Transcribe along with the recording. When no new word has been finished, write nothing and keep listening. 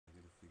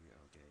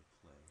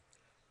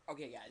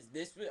Okay, guys,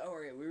 this was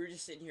okay. We were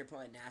just sitting here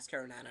playing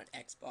NASCAR 9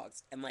 on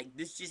Xbox, and like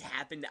this just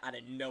happened out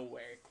of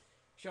nowhere.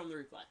 Show him the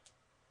replay.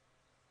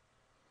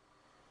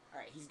 All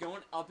right, he's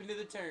going up into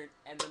the turn,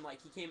 and then like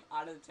he came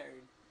out of the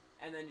turn,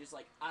 and then just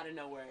like out of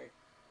nowhere,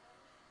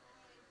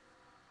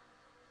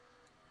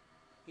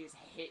 he just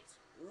hit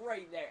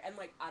right there, and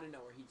like out of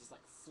nowhere, he just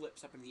like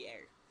flips up in the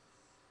air.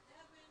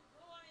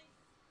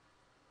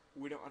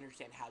 We don't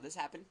understand how this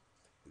happened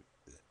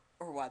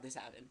or why this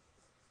happened,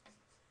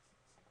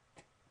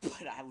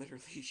 but I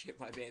literally shit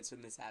my pants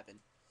when this happened.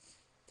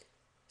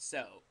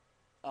 So,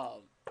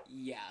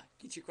 yeah,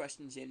 get your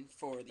questions in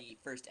for the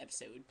first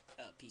episode.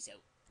 Peace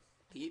out,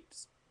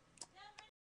 peeps.